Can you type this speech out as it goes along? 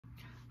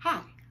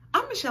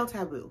Myshell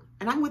Tabu,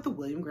 and I'm with the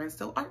William Grant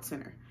Art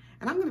Center,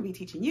 and I'm going to be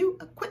teaching you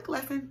a quick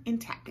lesson in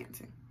tap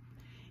dancing.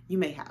 You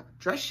may have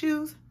dress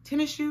shoes,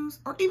 tennis shoes,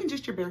 or even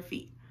just your bare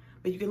feet,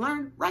 but you can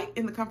learn right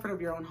in the comfort of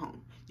your own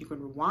home. You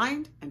can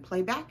rewind and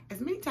play back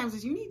as many times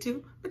as you need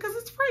to because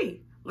it's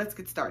free. Let's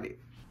get started.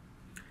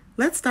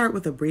 Let's start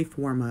with a brief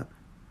warm-up.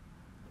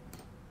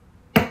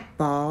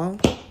 Ball,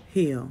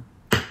 heel,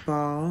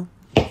 ball,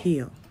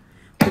 heel.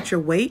 Put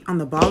your weight on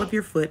the ball of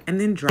your foot and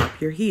then drop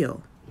your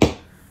heel.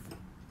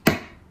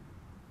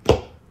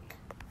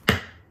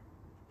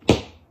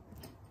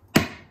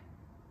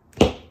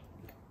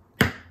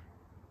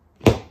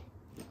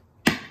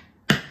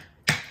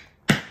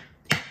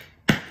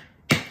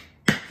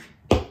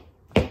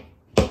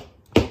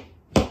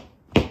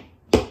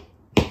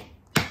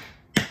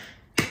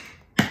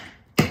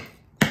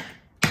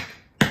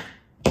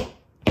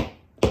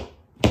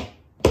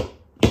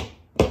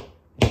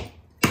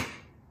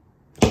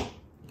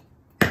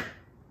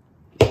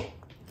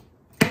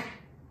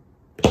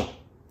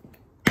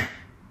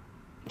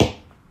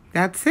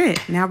 That's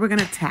it. Now we're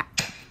going to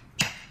tap.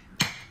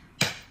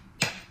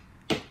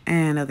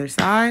 And other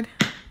side.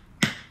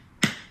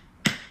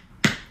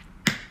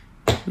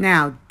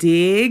 Now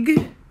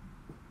dig,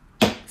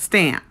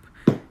 stamp.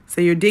 So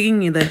you're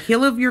digging the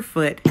heel of your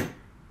foot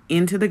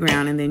into the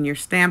ground and then you're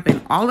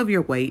stamping all of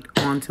your weight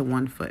onto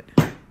one foot.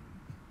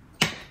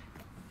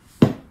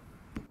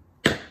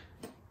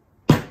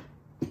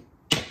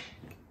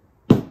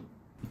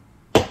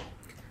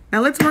 Now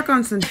let's work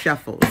on some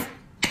shuffles.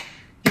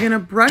 You're going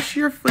to brush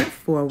your foot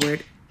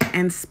forward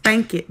and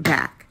spank it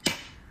back.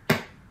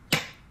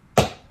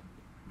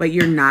 But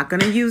you're not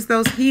going to use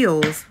those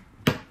heels.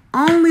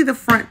 Only the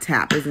front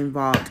tap is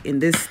involved in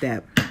this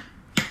step.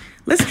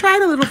 Let's try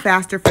it a little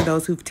faster for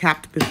those who've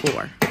tapped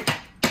before.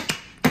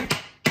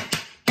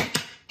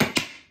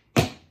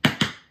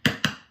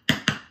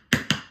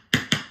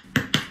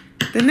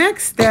 The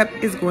next step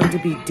is going to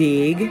be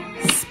dig,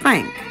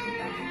 spank.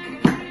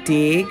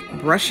 Dig,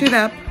 brush it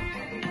up.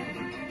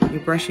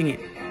 You're brushing it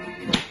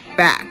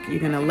back. You're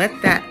going to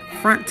let that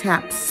front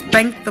tap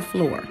spank the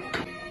floor.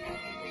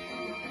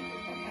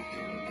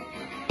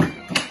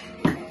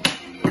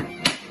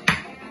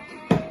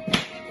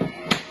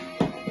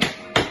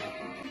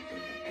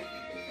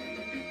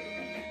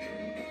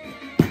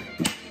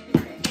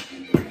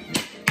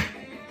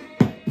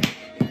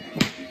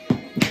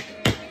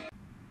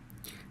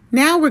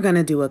 Now we're going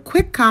to do a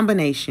quick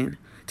combination.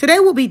 Today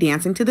we'll be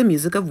dancing to the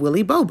music of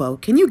Willie Bobo.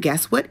 Can you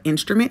guess what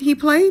instrument he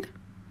played?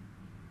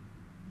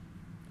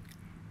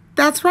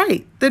 That's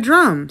right, the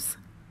drums.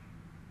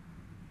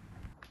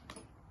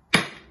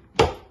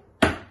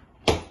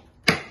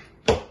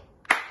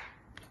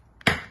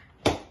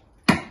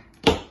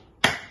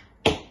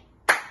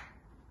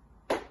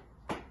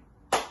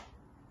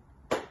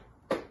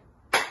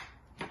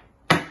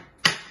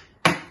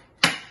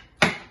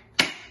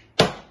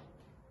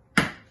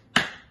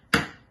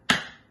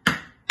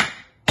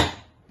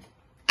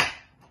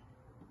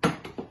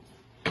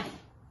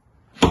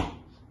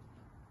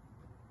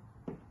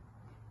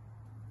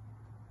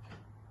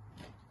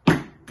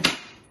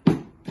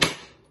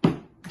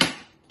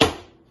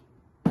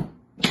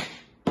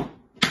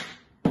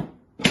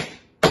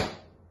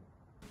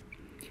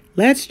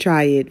 Let's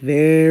try it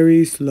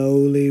very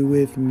slowly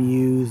with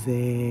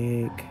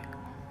music.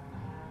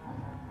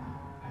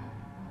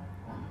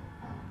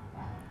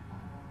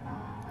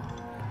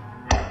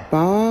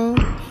 Ball,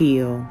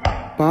 heel,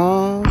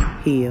 ball,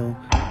 heel,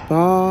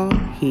 ball,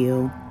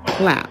 heel,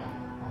 clap.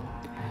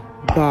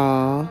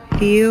 Ball,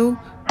 heel,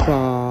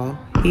 ball,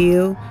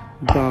 heel,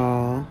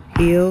 ball,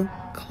 heel,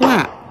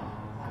 clap.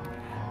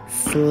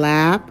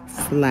 Slap,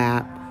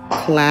 slap,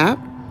 clap.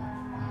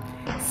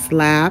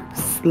 Slap,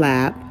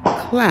 slap,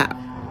 clap.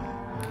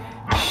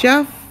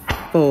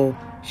 Shuffle,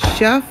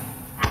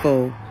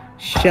 shuffle,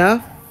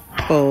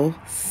 shuffle,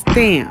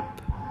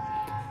 stamp.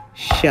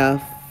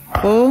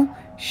 Shuffle,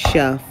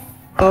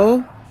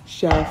 shuffle,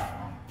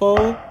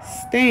 shuffle,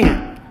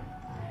 stamp.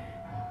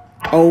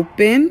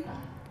 Open,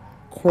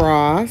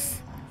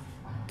 cross,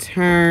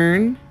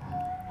 turn,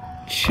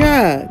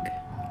 chug.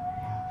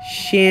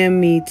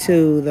 Shimmy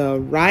to the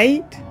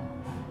right,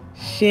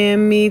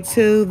 shimmy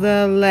to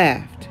the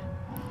left.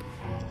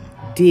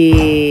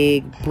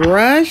 Dig,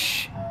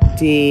 brush,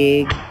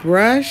 dig,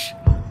 brush,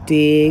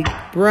 dig,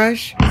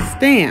 brush,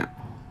 stamp.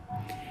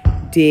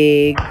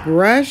 Dig,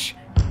 brush,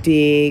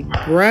 dig,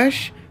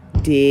 brush,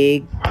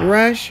 dig,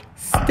 brush,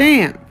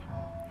 stamp.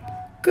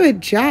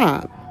 Good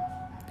job.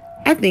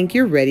 I think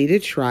you're ready to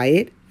try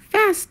it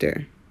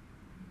faster.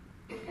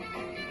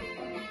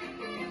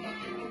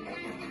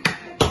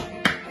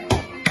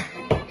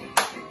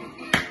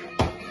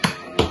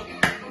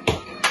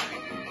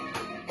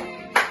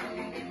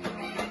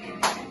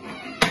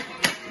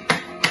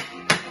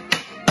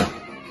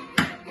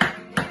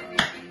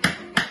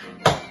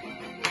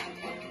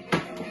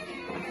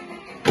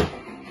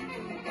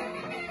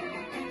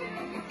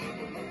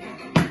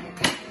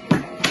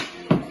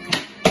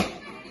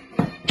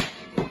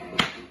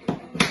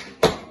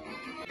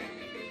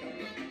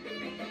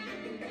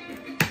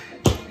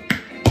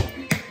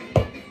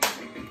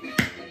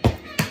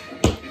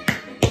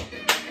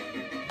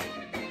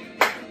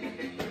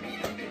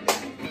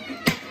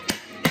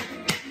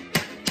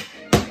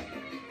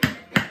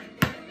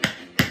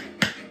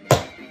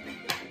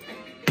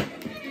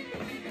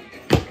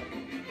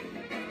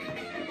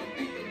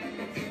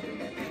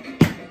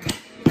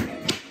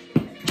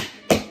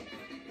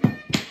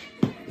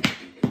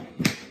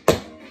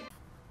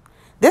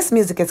 This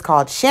music is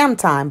called Sham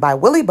Time by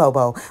Willie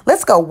Bobo.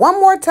 Let's go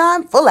one more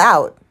time, full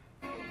out.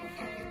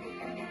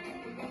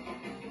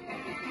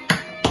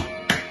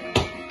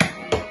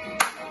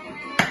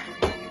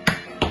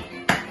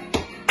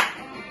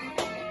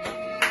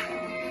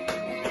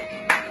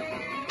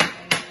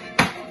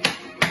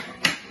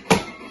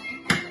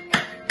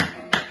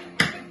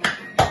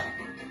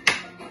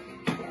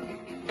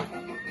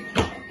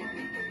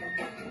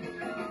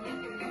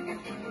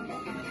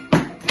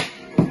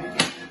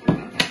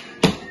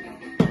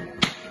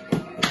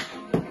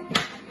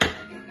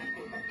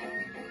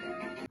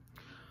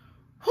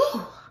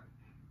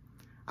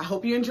 I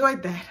hope you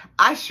enjoyed that.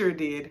 I sure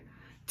did.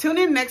 Tune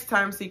in next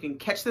time so you can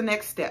catch the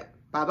next step.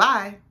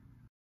 Bye-bye.